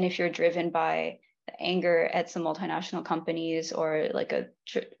 And if you're driven by anger at some multinational companies, or like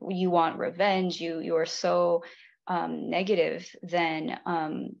you want revenge, you are so negative, then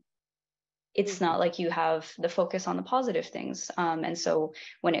it's not like you have the focus on the positive things. And so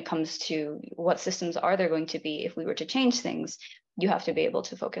when it comes to what systems are there going to be, if we were to change things, you have to be able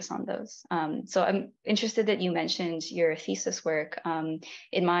to focus on those. So I'm interested that you mentioned your thesis work.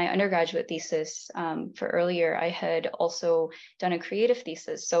 In my undergraduate thesis for earlier, I had also done a creative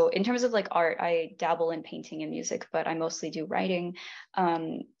thesis. So in terms of like art, I dabble in painting and music, but I mostly do writing.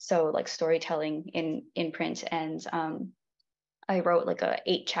 So like storytelling in print, and I wrote like a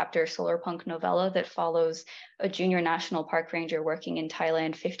 8-chapter solar punk novella that follows a junior national park ranger working in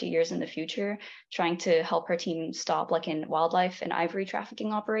Thailand 50 years in the future, trying to help her team stop like in wildlife and ivory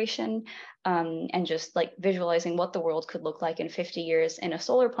trafficking operation, and just like visualizing what the world could look like in 50 years in a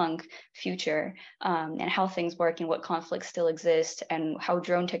solar punk future, and how things work and what conflicts still exist and how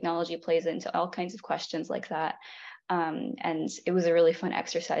drone technology plays into all kinds of questions like that. And it was a really fun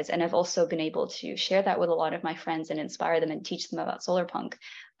exercise. And I've also been able to share that with a lot of my friends and inspire them and teach them about solar punk.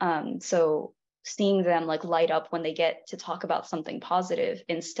 So seeing them like light up when they get to talk about something positive,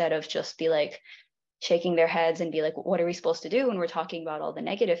 instead of just be like shaking their heads and be like, what are we supposed to do when we're talking about all the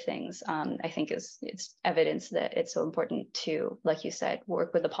negative things? I think it's evidence that it's so important to, like you said,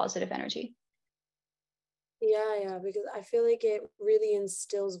 work with the positive energy. Yeah, because I feel like it really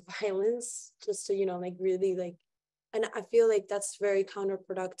instills violence just to, you know, like really like, and I feel like that's very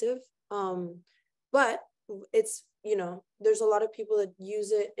counterproductive. But it's, you know, there's a lot of people that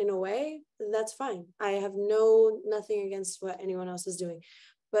use it in a way that's fine. I have nothing against what anyone else is doing,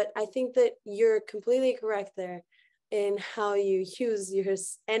 but I think that you're completely correct there in how you use your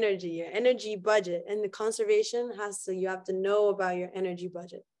energy budget, and the conservation you have to know about your energy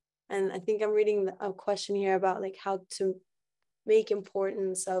budget. And I think I'm reading a question here about like how to make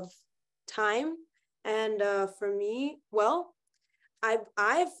importance of time. And for me, well,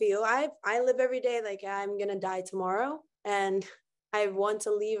 I feel I live every day like I'm gonna die tomorrow, and I want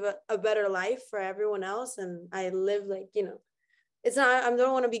to leave a better life for everyone else. And I live like, you know, it's not, I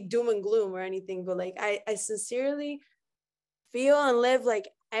don't want to be doom and gloom or anything, but like I sincerely feel and live like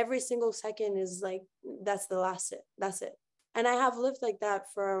every single second is like that's it. And I have lived like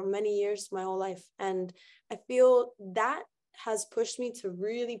that for many years, my whole life, and I feel that has pushed me to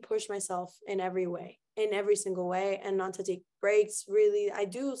really push myself in every way, in every single way, and not to take breaks. Really, I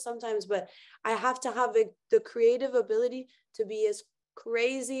do sometimes, but I have to have the creative ability to be as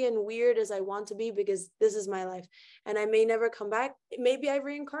crazy and weird as I want to be, because this is my life, and I may never come back. Maybe I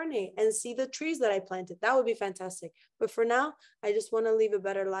reincarnate and see the trees that I planted. That would be fantastic. But for now, I just want to leave a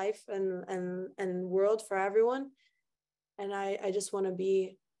better life and world for everyone, and I just want to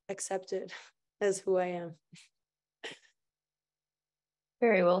be accepted as who I am.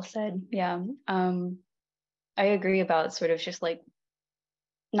 Very well said. Yeah. I agree about sort of just like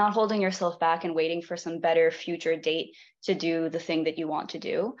not holding yourself back and waiting for some better future date to do the thing that you want to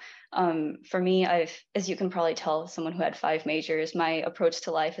do. For me, as you can probably tell, someone who had 5 majors, my approach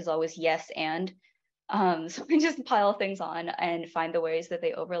to life is always yes and. So I just pile things on and find the ways that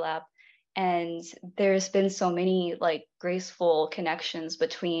they overlap. And there's been so many like graceful connections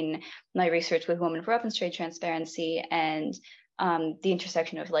between my research with Women for Weapons Trade Transparency and the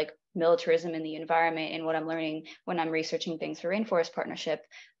intersection of like militarism in the environment and what I'm learning when I'm researching things for Rainforest Partnership.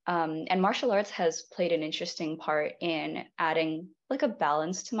 And martial arts has played an interesting part in adding like a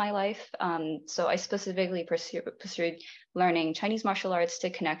balance to my life. So I specifically pursued learning Chinese martial arts to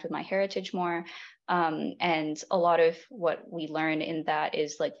connect with my heritage more. And a lot of what we learn in that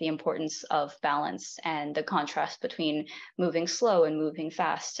is like the importance of balance and the contrast between moving slow and moving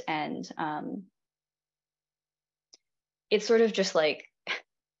fast. And it's sort of just like,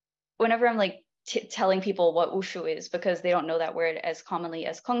 whenever I'm like telling people what wushu is, because they don't know that word as commonly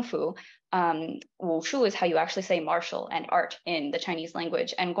as kung fu, wushu is how you actually say martial and art in the Chinese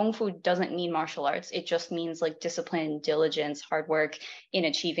language. And kung fu doesn't mean martial arts. It just means like discipline, diligence, hard work in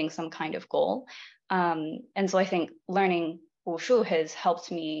achieving some kind of goal. And so I think learning wushu has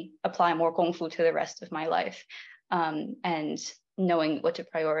helped me apply more kung fu to the rest of my life, and knowing what to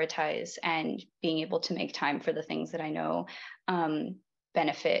prioritize and being able to make time for the things that I know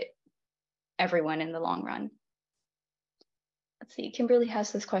benefit everyone in the long run. Let's see, Kimberly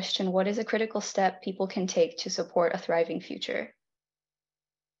has this question: what is a critical step people can take to support a thriving future?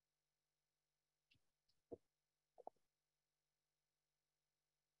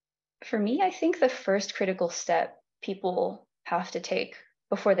 For me, I think the first critical step people have to take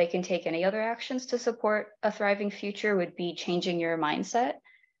before they can take any other actions to support a thriving future would be changing your mindset.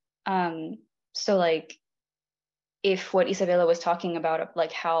 So like, if what Isabella was talking about,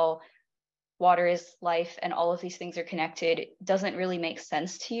 like how water is life and all of these things are connected, doesn't really make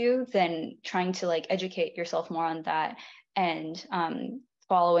sense to you, then trying to like educate yourself more on that, and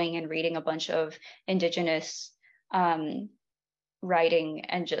following and reading a bunch of indigenous writing,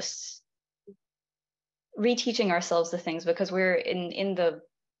 and just reteaching ourselves the things, because we're in the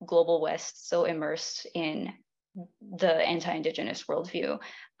global West so immersed in the anti-indigenous worldview,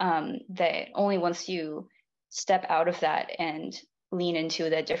 that only once you step out of that and lean into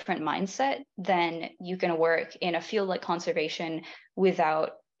that different mindset, then you can work in a field like conservation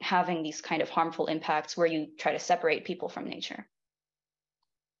without having these kind of harmful impacts where you try to separate people from nature.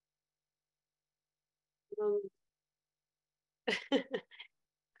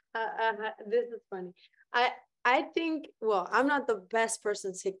 This is funny. I think, well, I'm not the best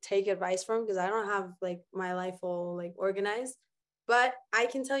person to take advice from, because I don't have like my life all like organized, but I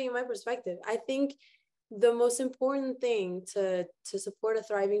can tell you my perspective. I think the most important thing to support a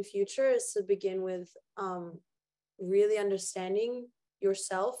thriving future is to begin with really understanding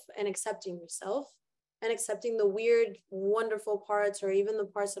yourself and accepting yourself, and accepting the weird, wonderful parts, or even the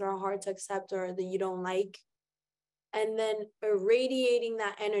parts that are hard to accept or that you don't like, and then irradiating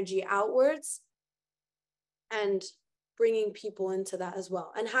that energy outwards and bringing people into that as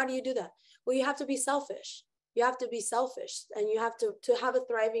well. And how do you do that? Well, you have to be selfish. You have to be selfish, and you have to have a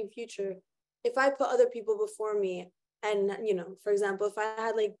thriving future. If I put other people before me, and, you know, for example, if I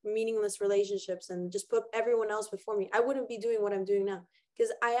had like meaningless relationships and just put everyone else before me, I wouldn't be doing what I'm doing now.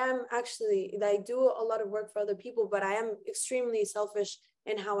 Because I am actually, I do a lot of work for other people, but I am extremely selfish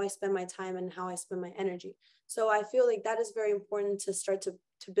in how I spend my time and how I spend my energy. So I feel like that is very important to start to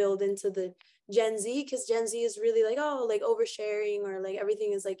build into the Gen Z, because Gen Z is really like, oh, like oversharing, or like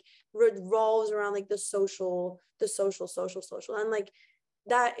everything is like revolves around like the social. And like,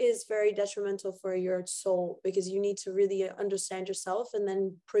 that is very detrimental for your soul, because you need to really understand yourself and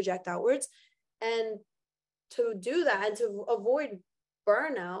then project outwards. And to do that and to avoid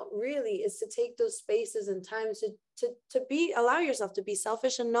burnout really is to take those spaces and times to be, allow yourself to be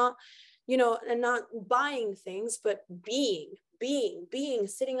selfish, and not, you know, and not buying things, but being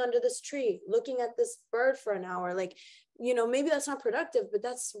sitting under this tree looking at this bird for an hour. Like, you know, maybe that's not productive, but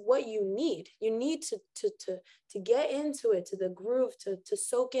that's what you need to get into it, to the groove, to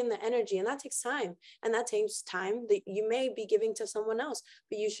soak in the energy. And that takes time, and that takes time that you may be giving to someone else,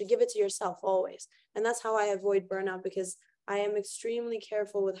 but you should give it to yourself always. And that's how I avoid burnout, because I am extremely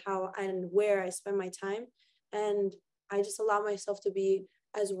careful with how and where I spend my time, and I just allow myself to be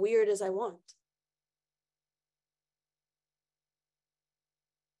as weird as I want.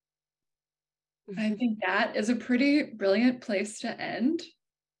 I think that is a pretty brilliant place to end.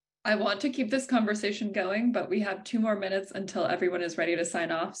 I want to keep this conversation going, but we have 2 more minutes until everyone is ready to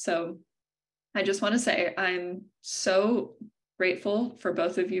sign off. So I just want to say I'm so grateful for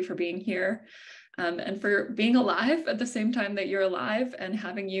both of you for being here, and for being alive at the same time that you're alive and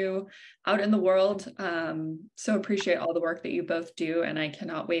having you out in the world. So appreciate all the work that you both do, and I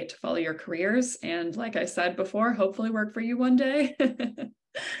cannot wait to follow your careers. And like I said before, hopefully work for you one day.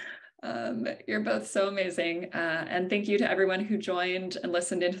 You're both so amazing. And thank you to everyone who joined and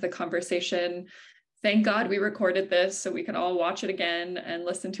listened into the conversation. Thank God we recorded this so we can all watch it again and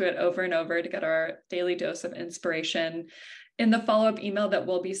listen to it over and over to get our daily dose of inspiration. In the follow-up email that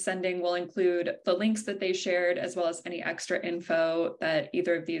we'll be sending, we'll include the links that they shared, as well as any extra info that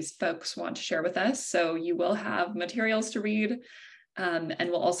either of these folks want to share with us. So you will have materials to read, and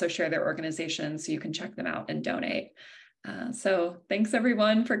we'll also share their organizations so you can check them out and donate. So thanks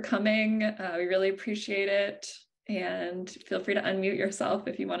everyone for coming. We really appreciate it. And feel free to unmute yourself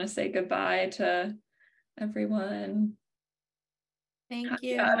if you want to say goodbye to everyone. Thank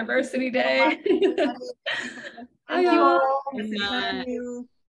you. Happy Biodiversity Day. Thank you all. Thank you.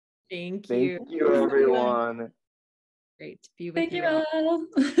 Thank Thank you, everyone. Great to be with Thank you. you all.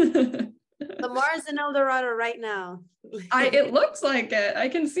 Lamar is in El Dorado right now. It looks like it. I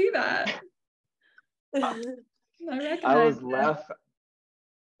can see that. I was laughing.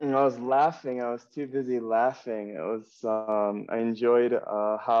 I was too busy laughing. It was I enjoyed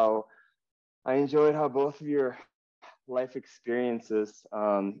how both of your life experiences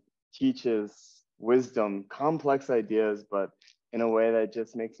teaches wisdom, complex ideas, but in a way that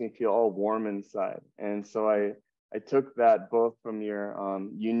just makes me feel all warm inside. And so I took that both from your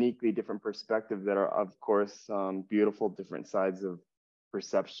uniquely different perspective that are, of course, beautiful different sides of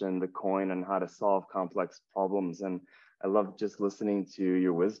perception, the coin, and how to solve complex problems. And I love just listening to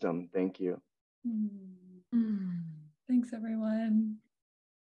your wisdom. Thank you. Thanks, everyone.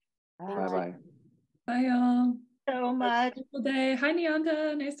 Bye-bye. Bye, y'all. So much. Good day. Hi,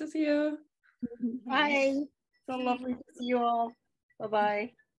 Nyanda. Nice to see you. Hi. So lovely to see you all.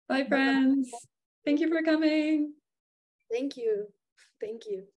 Bye-bye. Bye, friends. Thank you for coming. Thank you. Thank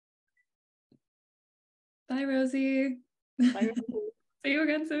you. Bye, Rosie. Bye. See you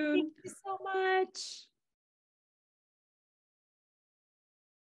again soon. Thank you so much.